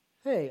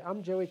Hey,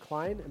 I'm Joey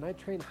Klein, and I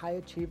train high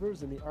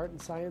achievers in the art and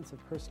science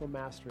of personal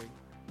mastery.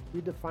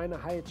 We define a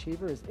high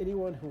achiever as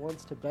anyone who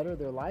wants to better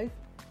their life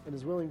and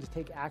is willing to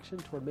take action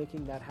toward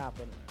making that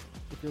happen.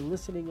 If you're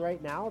listening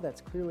right now, that's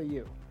clearly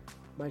you.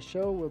 My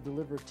show will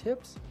deliver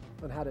tips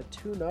on how to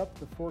tune up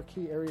the 4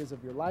 key areas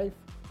of your life: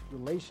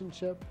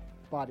 relationship,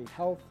 body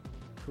health,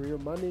 career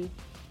money,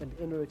 and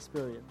inner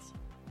experience.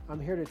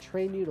 I'm here to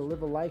train you to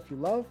live a life you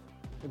love,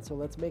 and so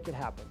let's make it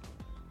happen.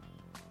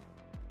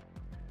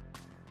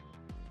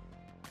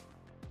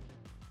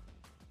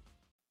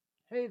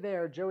 Hey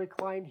there, Joey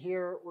Klein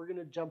here. We're going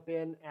to jump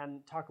in and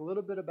talk a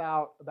little bit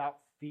about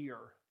fear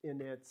in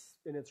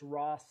its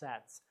raw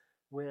sense.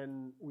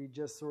 When we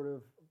just sort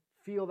of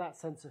feel that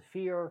sense of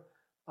fear,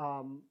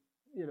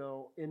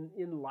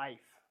 in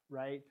life,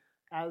 right?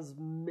 As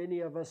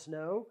many of us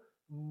know,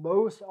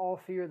 most all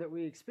fear that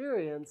we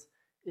experience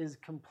is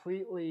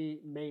completely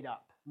made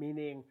up,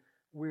 meaning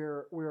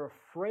we're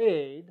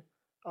afraid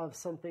of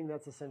something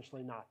that's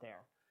essentially not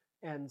there.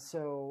 And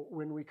so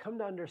when we come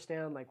to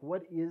understand like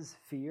what is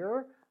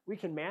fear, we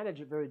can manage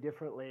it very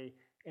differently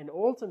and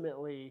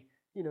ultimately,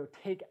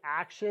 take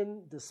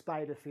action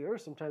despite a fear.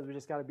 Sometimes we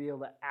just got to be able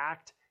to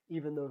act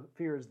even though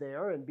fear is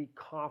there and be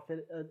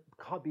confident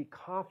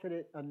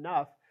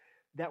enough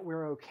that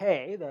we're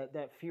okay,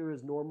 that fear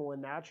is normal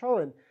and natural,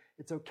 and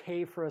it's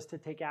okay for us to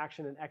take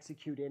action and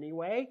execute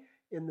anyway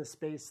in the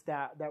space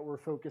that we're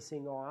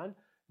focusing on,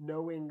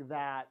 knowing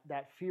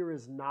that fear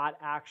is not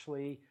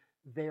actually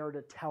there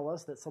to tell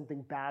us that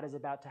something bad is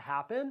about to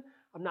happen.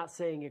 I'm not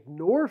saying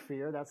ignore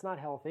fear, that's not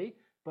healthy,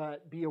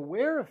 but be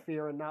aware of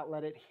fear and not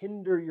let it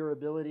hinder your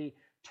ability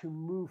to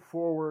move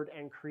forward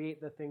and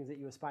create the things that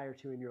you aspire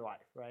to in your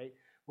life, right?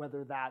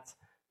 Whether that's,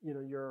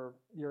 you're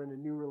in a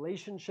new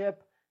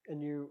relationship and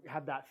you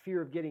have that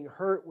fear of getting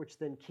hurt, which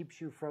then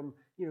keeps you from,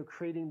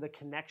 creating the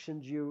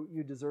connections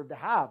you deserve to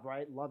have,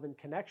 right? Love and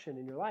connection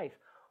in your life.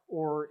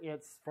 Or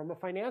it's from a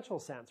financial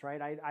sense,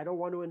 right? I don't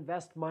want to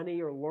invest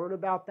money or learn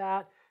about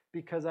that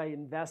because I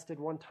invested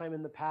one time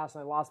in the past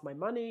and I lost my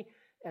money.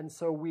 And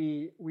so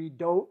we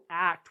don't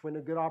act when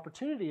a good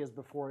opportunity is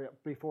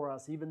before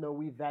us, even though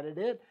we vetted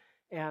it.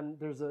 And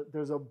there's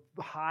a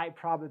high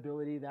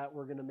probability that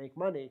we're going to make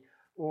money.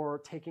 Or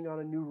taking on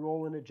a new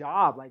role in a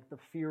job, like the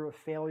fear of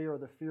failure or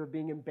the fear of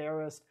being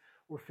embarrassed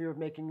or fear of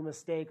making a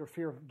mistake or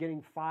fear of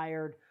getting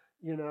fired,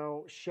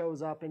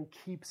 shows up and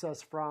keeps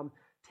us from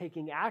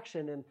taking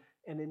action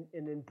and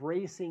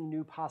embracing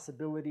new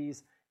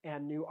possibilities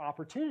and new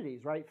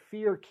opportunities, right?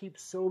 Fear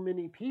keeps so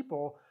many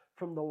people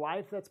from the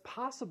life that's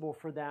possible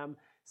for them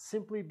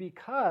simply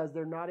because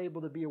they're not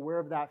able to be aware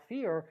of that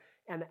fear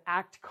and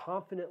act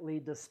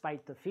confidently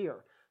despite the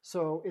fear.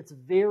 So it's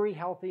very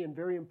healthy and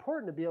very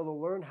important to be able to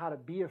learn how to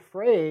be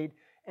afraid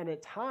and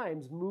at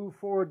times move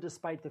forward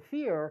despite the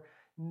fear,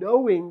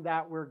 knowing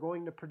that we're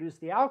going to produce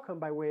the outcome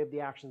by way of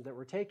the actions that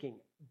we're taking.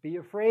 Be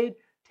afraid,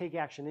 take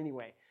action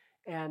anyway.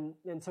 And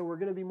so we're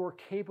going to be more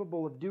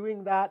capable of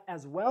doing that,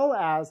 as well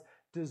as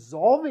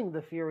dissolving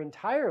the fear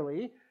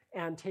entirely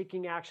and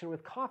taking action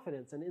with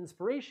confidence and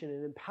inspiration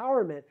and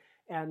empowerment,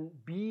 and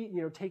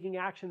taking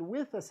action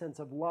with a sense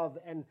of love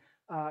and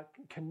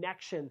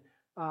connection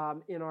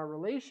in our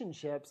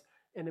relationships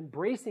and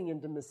embracing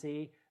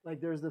intimacy. Like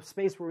there's the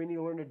space where we need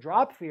to learn to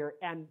drop fear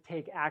and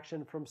take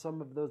action from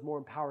some of those more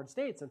empowered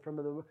states and from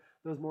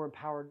those more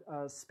empowered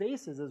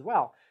spaces as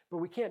well. But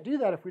we can't do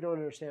that if we don't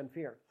understand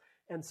fear.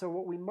 And so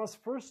what we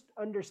must first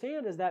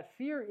understand is that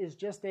fear is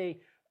just a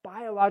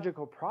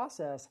biological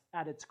process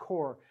at its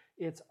core.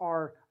 It's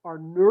our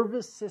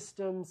nervous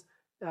system's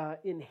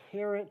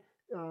inherent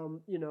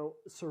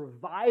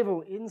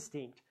survival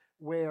instinct,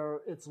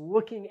 where it's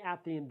looking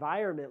at the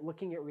environment,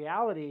 looking at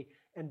reality,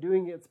 and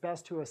doing its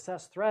best to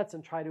assess threats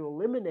and try to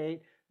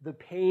eliminate the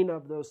pain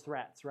of those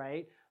threats,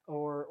 right?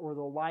 Or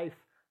the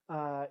life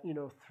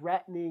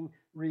threatening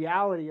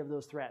reality of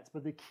those threats.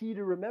 But the key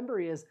to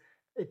remember is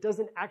it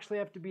doesn't actually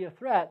have to be a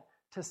threat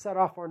to set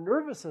off our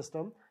nervous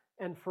system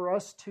and for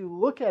us to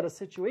look at a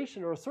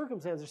situation or a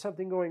circumstance or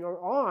something going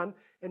on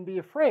and be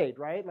afraid,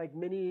 right? Like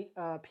many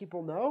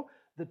people know,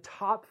 the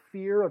top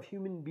fear of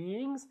human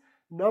beings,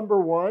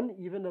 number one,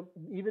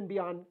 even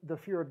beyond the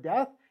fear of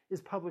death, is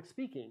public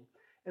speaking.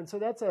 And so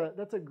that's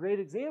a great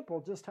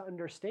example just to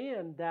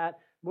understand that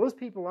most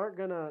people aren't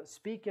going to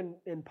speak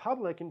in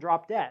public and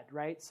drop dead,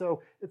 right?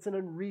 So it's an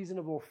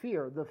unreasonable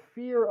fear. The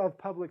fear of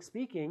public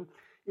speaking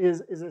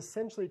is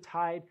essentially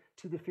tied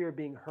to the fear of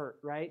being hurt,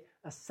 right?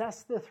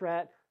 Assess the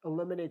threat,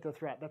 eliminate the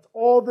threat. That's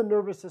all the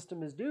nervous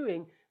system is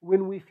doing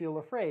when we feel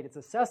afraid. It's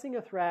assessing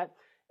a threat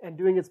and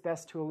doing its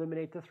best to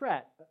eliminate the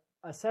threat.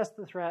 Assess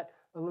the threat,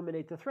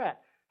 eliminate the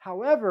threat.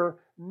 However,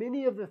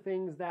 many of the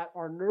things that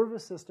our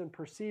nervous system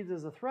perceives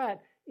as a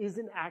threat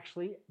isn't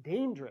actually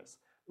dangerous.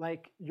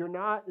 Like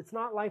it's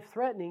not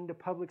life-threatening to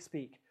public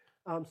speak.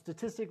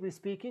 Statistically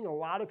speaking, a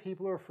lot of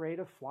people are afraid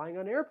of flying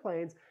on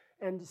airplanes.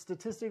 And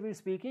statistically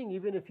speaking,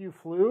 even if you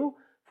flew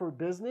for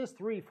business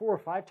 3, 4,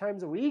 5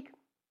 times a week,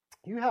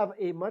 you have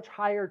a much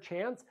higher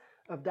chance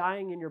of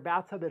dying in your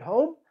bathtub at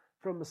home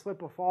from a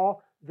slip or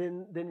fall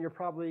than you're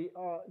probably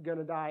going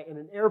to die in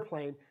an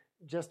airplane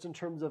just in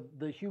terms of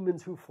the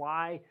humans who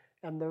fly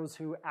and those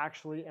who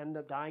actually end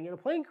up dying in a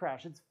plane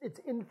crash. It's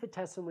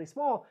infinitesimally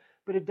small,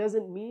 but it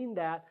doesn't mean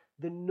that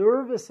the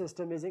nervous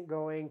system isn't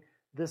going,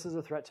 this is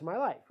a threat to my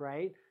life,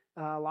 right?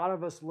 A lot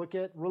of us look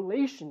at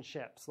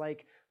relationships,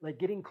 like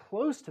getting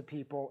close to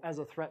people as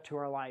a threat to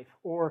our life,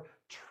 or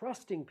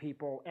trusting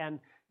people, and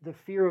the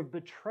fear of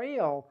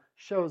betrayal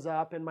shows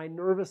up and my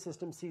nervous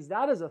system sees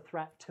that as a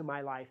threat to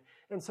my life.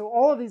 And so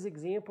all of these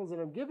examples that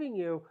I'm giving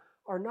you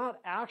are not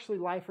actually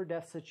life or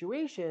death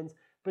situations,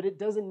 but it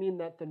doesn't mean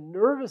that the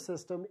nervous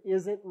system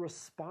isn't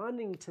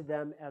responding to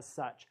them as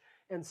such.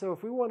 And so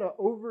if we want to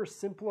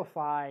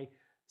oversimplify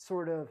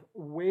sort of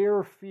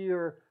where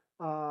fear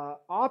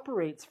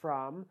operates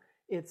from,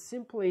 it's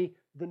simply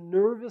the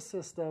nervous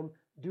system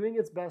doing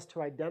its best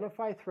to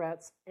identify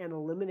threats and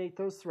eliminate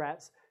those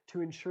threats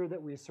to ensure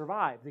that we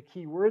survive. The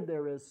key word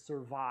there is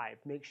survive.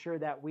 Make sure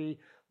that we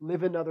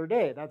live another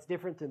day. That's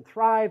different than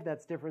thrive.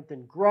 That's different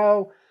than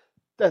grow.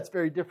 That's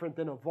very different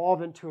than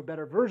evolve into a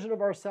better version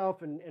of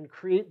ourselves and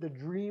create the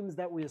dreams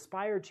that we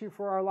aspire to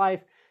for our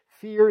life.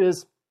 Fear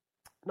is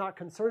not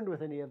concerned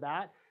with any of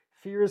that.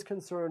 Fear is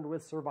concerned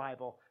with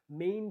survival,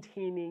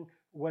 maintaining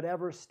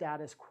whatever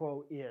status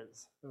quo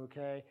is,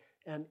 okay?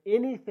 And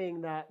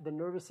anything that the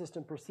nervous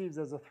system perceives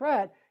as a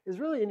threat is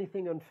really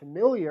anything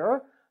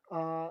unfamiliar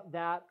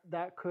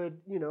that could,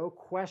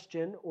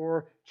 question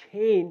or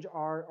change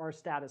our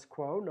status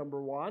quo.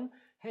 Number one,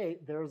 hey,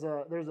 there's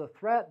a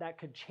threat that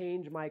could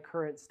change my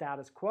current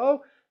status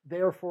quo.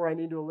 Therefore, I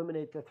need to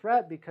eliminate the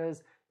threat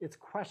because it's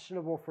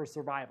questionable for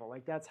survival.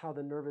 Like that's how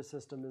the nervous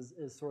system is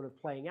sort of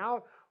playing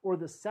out. Or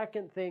the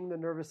second thing the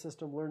nervous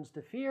system learns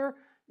to fear,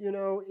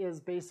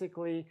 is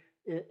basically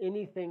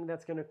anything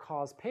that's going to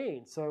cause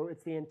pain. So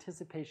it's the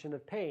anticipation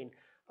of pain,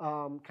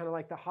 kind of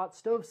like the hot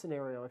stove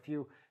scenario. If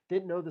you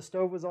didn't know the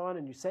stove was on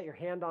and you set your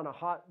hand on a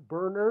hot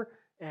burner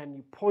and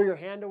you pull your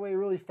hand away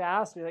really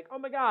fast and you're like, oh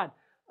my God,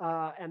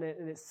 and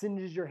it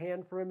singes your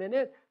hand for a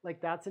minute, like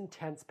that's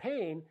intense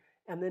pain.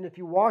 And then if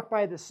you walk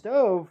by the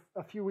stove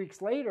a few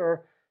weeks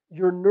later,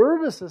 your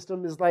nervous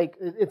system is like,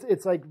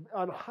 it's like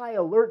on high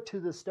alert to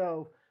the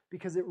stove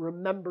because it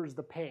remembers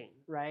the pain,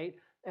 right?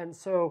 And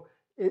so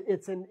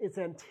it's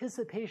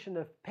anticipation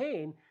of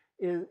pain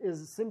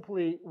is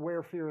simply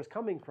where fear is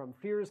coming from.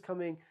 Fear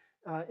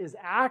is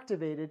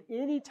activated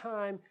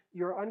anytime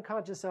your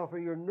unconscious self or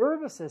your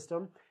nervous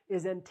system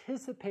is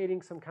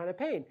anticipating some kind of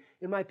pain.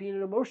 It might be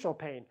an emotional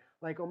pain,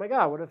 like, oh my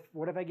God,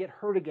 what if I get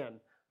hurt again?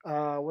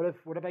 What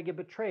if I get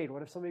betrayed?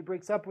 What if somebody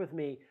breaks up with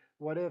me?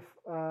 What if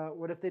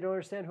they don't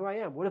understand who I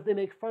am? What if they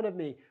make fun of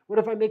me? What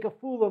if I make a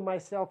fool of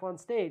myself on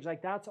stage?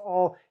 Like that's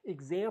all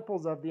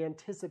examples of the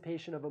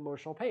anticipation of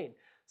emotional pain.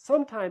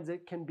 Sometimes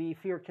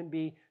fear can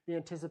be the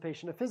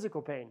anticipation of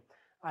physical pain.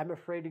 I'm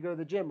afraid to go to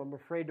the gym. I'm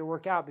afraid to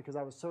work out because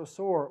I was so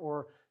sore.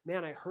 Or,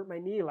 man, I hurt my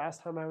knee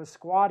last time I was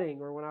squatting.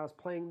 Or when I was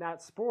playing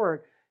that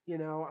sport,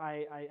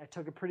 I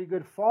took a pretty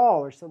good fall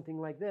or something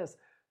like this.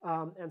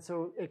 And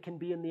so it can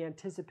be in the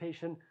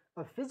anticipation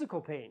of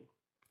physical pain,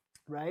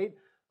 right?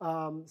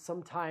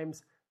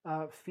 Sometimes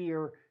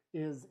fear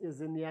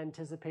is in the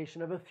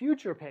anticipation of a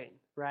future pain,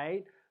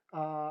 right?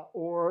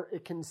 Or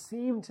it can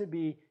seem to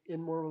be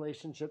in more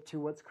relationship to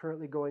what's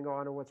currently going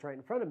on or what's right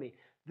in front of me.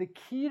 The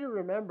key to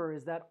remember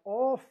is that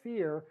all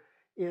fear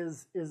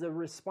is a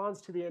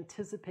response to the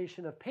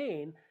anticipation of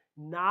pain,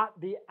 not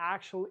the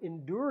actual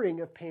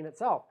enduring of pain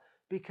itself.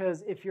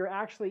 Because if you're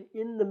actually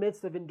in the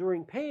midst of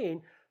enduring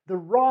pain, the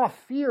raw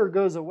fear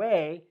goes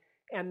away,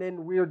 and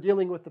then we're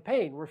dealing with the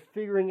pain. We're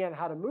figuring out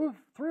how to move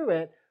through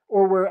it,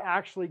 or we're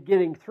actually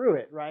getting through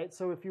it, right?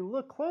 So if you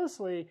look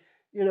closely,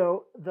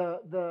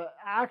 the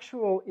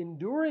actual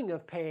enduring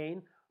of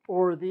pain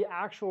or the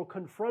actual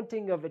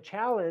confronting of a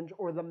challenge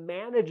or the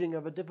managing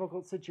of a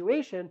difficult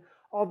situation,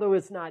 although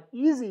it's not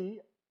easy,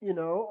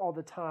 all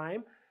the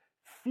time,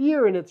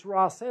 fear in its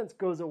raw sense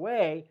goes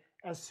away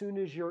as soon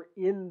as you're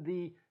in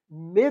the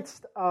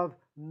midst of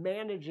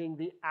managing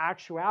the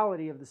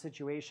actuality of the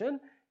situation.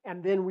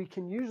 And then we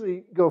can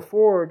usually go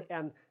forward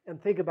and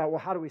think about, well,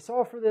 how do we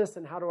solve for this?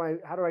 And how do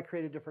I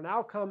create a different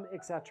outcome,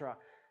 etc.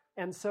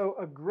 And so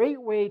a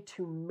great way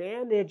to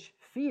manage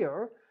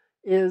fear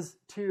is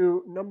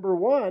to, number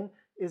one,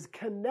 is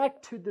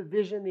connect to the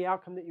vision, the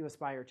outcome that you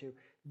aspire to.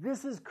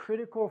 This is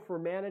critical for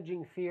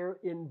managing fear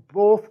in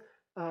both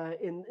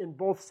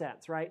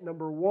sense, right?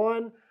 Number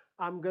one,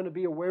 I'm going to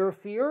be aware of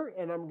fear,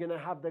 and I'm going to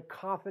have the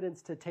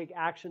confidence to take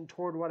action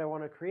toward what I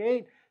want to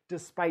create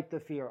despite the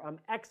fear. I'm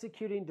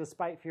executing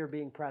despite fear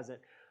being present.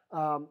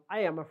 I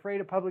am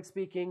afraid of public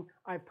speaking.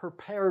 I've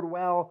prepared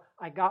well.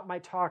 I got my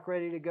talk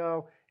ready to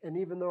go. And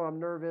even though I'm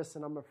nervous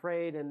and I'm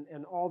afraid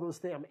and all those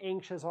things, I'm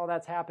anxious, all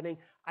that's happening,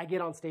 I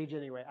get on stage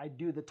anyway. I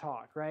do the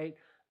talk, right?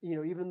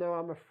 Even though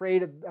I'm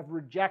afraid of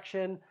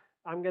rejection,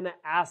 I'm going to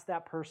ask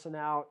that person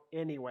out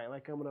anyway.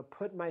 Like I'm going to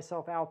put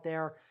myself out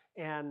there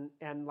and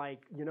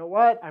like, you know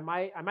what? I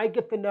might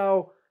get the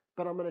no,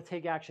 but I'm going to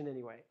take action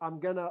anyway. I'm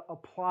going to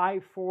apply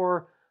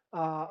for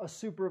a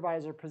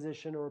supervisor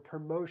position or a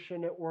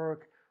promotion at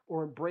work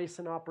or embrace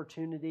an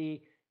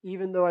opportunity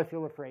even though I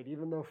feel afraid,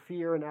 even though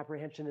fear and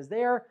apprehension is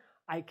there,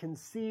 I can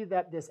see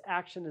that this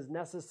action is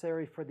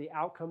necessary for the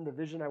outcome, the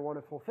vision I want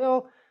to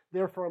fulfill.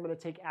 Therefore, I'm going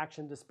to take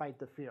action despite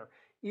the fear.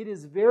 It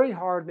is very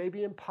hard,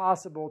 maybe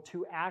impossible,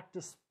 to act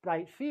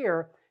despite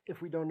fear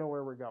if we don't know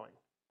where we're going.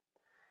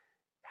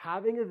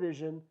 Having a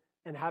vision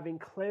and having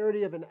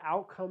clarity of an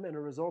outcome and a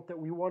result that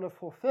we want to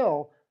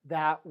fulfill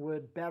that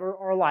would better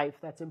our life,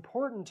 that's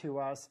important to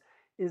us,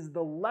 is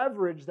the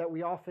leverage that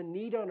we often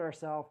need on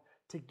ourselves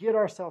to get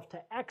ourselves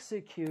to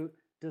execute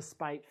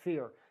despite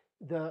fear.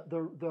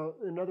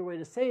 Another way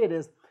to say it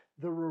is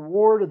the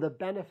reward or the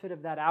benefit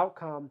of that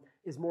outcome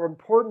is more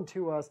important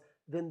to us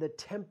than the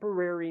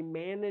temporary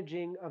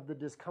managing of the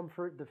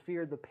discomfort, the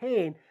fear, the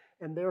pain,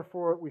 and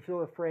therefore we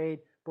feel afraid,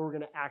 but we're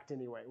going to act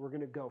anyway. We're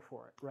going to go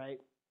for it, right?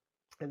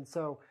 And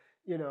so,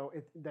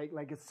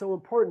 it's so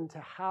important to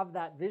have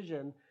that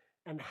vision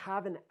and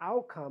have an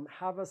outcome,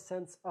 have a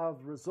sense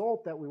of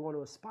result that we want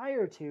to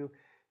aspire to,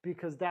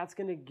 because that's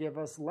going to give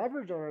us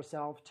leverage on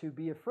ourselves to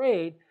be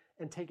afraid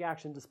and take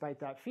action despite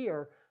that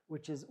fear,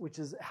 which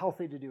is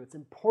healthy to do. It's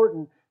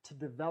important to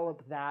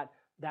develop that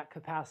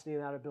capacity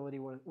and that ability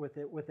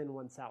within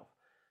oneself.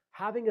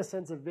 Having a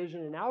sense of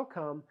vision and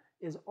outcome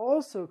is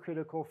also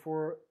critical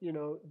for,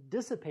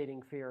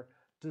 dissipating fear,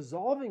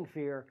 dissolving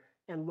fear,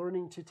 and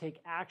learning to take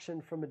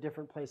action from a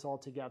different place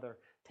altogether.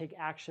 Take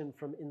action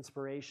from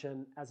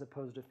inspiration as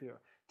opposed to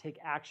fear. Take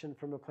action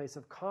from a place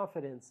of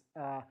confidence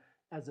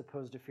as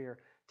opposed to fear.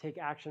 Take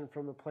action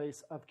from a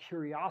place of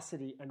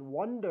curiosity and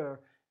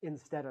wonder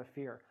instead of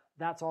fear.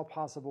 That's all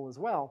possible as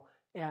well.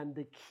 And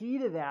the key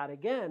to that,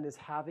 again, is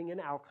having an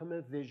outcome,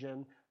 a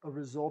vision, a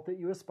result that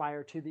you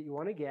aspire to, that you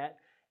want to get,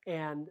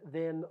 and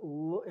then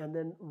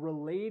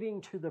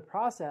relating to the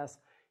process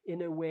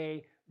in a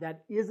way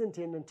that isn't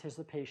in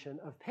anticipation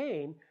of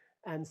pain.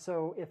 And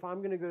so if I'm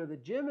going to go to the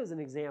gym as an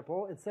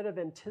example, instead of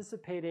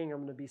anticipating I'm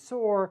going to be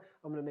sore,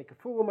 I'm going to make a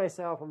fool of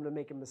myself, I'm going to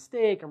make a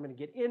mistake, I'm going to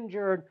get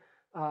injured,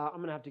 I'm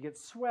going to have to get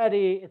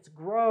sweaty, it's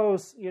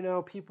gross,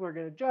 people are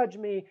going to judge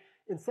me.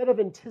 Instead of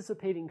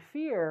anticipating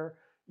fear,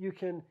 you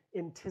can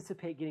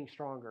anticipate getting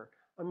stronger.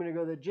 I'm going to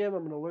go to the gym,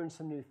 I'm going to learn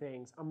some new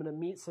things, I'm going to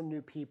meet some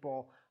new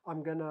people,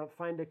 I'm going to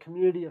find a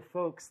community of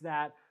folks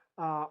that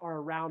are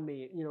around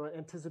me,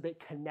 anticipate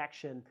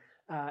connection,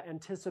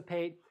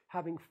 anticipate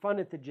having fun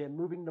at the gym,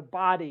 moving the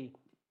body,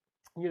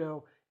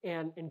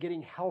 and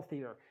getting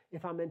healthier.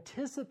 If I'm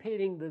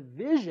anticipating the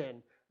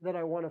vision that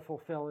I want to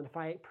fulfill, and if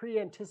I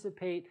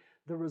pre-anticipate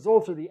the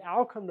results or the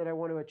outcome that I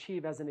want to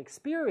achieve as an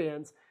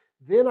experience,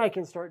 then I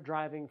can start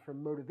driving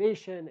from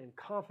motivation and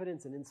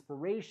confidence and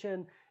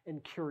inspiration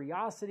and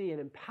curiosity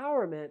and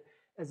empowerment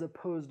as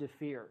opposed to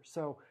fear.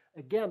 So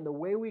again, the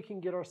way we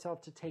can get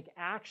ourselves to take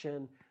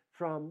action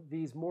from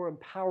these more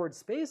empowered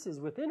spaces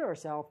within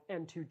ourselves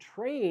and to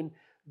train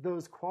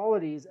those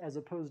qualities as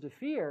opposed to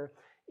fear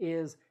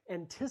is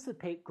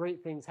anticipate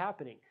great things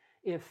happening.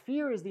 If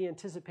fear is the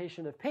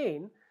anticipation of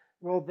pain,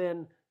 well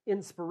then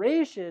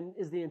inspiration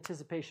is the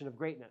anticipation of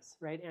greatness,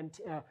 right? And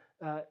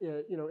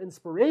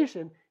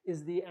inspiration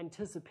is the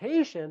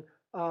anticipation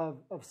of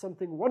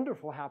something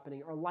wonderful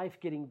happening, our life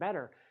getting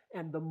better.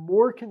 And the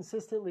more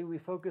consistently we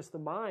focus the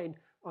mind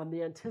on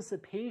the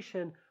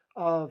anticipation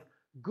of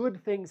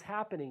good things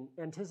happening,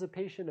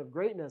 anticipation of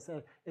greatness,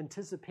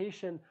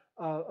 anticipation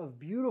of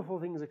beautiful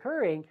things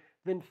occurring,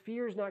 then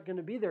fear is not going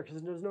to be there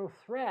because there's no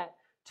threat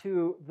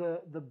to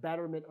the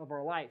betterment of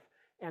our life.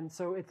 And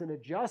so it's an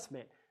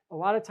adjustment. A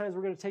lot of times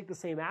we're going to take the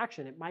same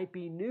action. It might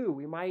be new.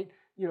 We might,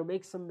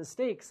 make some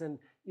mistakes and,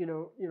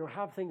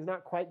 have things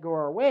not quite go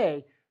our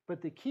way.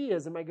 But the key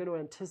is, am I going to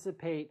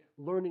anticipate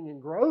learning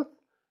and growth?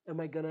 Am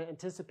I going to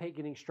anticipate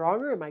getting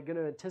stronger? Am I going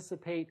to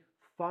anticipate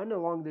fun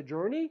along the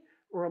journey?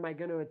 Or am I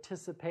going to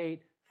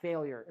anticipate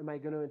failure? Am I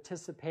going to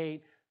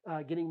anticipate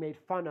getting made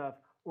fun of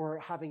or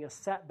having a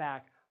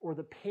setback or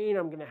the pain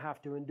I'm going to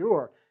have to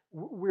endure?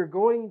 We're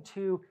going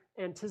to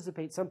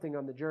anticipate something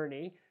on the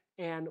journey,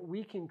 and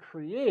we can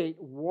create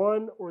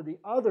one or the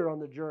other on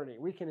the journey.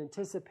 We can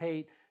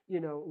anticipate,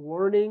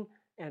 learning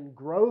and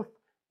growth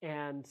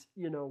and,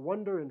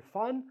 wonder and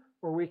fun,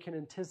 or we can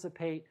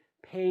anticipate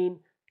pain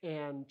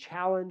and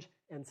challenge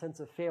and sense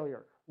of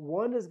failure.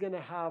 One is going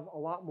to have a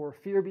lot more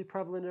fear be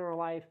prevalent in our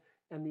life,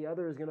 and the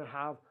other is going to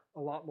have a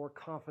lot more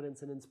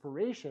confidence and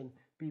inspiration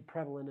be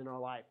prevalent in our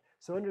life.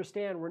 So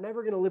understand, we're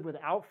never going to live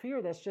without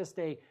fear. That's just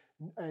a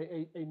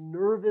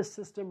nervous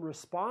system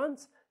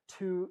response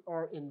to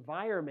our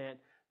environment,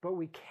 but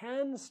we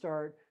can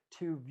start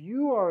to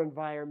view our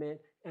environment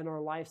and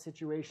our life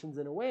situations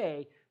in a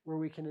way where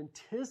we can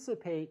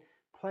anticipate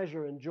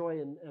pleasure and joy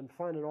and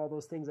fun and all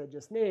those things I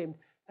just named,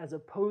 as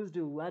opposed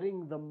to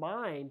letting the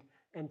mind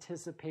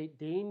anticipate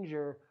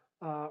danger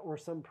or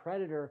some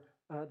predator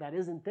that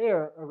isn't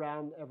there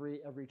around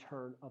every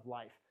turn of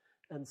life.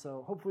 And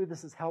so hopefully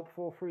this is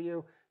helpful for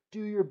you.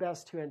 Do your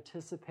best to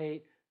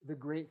anticipate the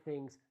great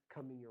things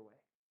coming your way.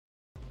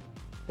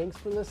 Thanks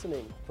for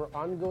listening. For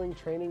ongoing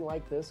training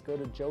like this, go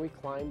to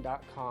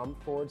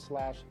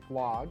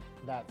joeyklein.com/vlog.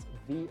 That's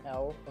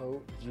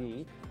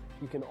VLOG.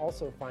 You can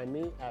also find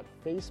me at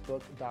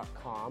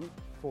facebook.com/,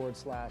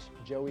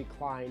 /Joey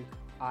Klein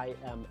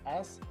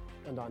IMS,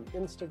 and on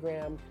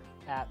Instagram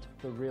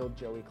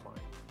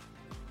 @TheRealJoeyKlein.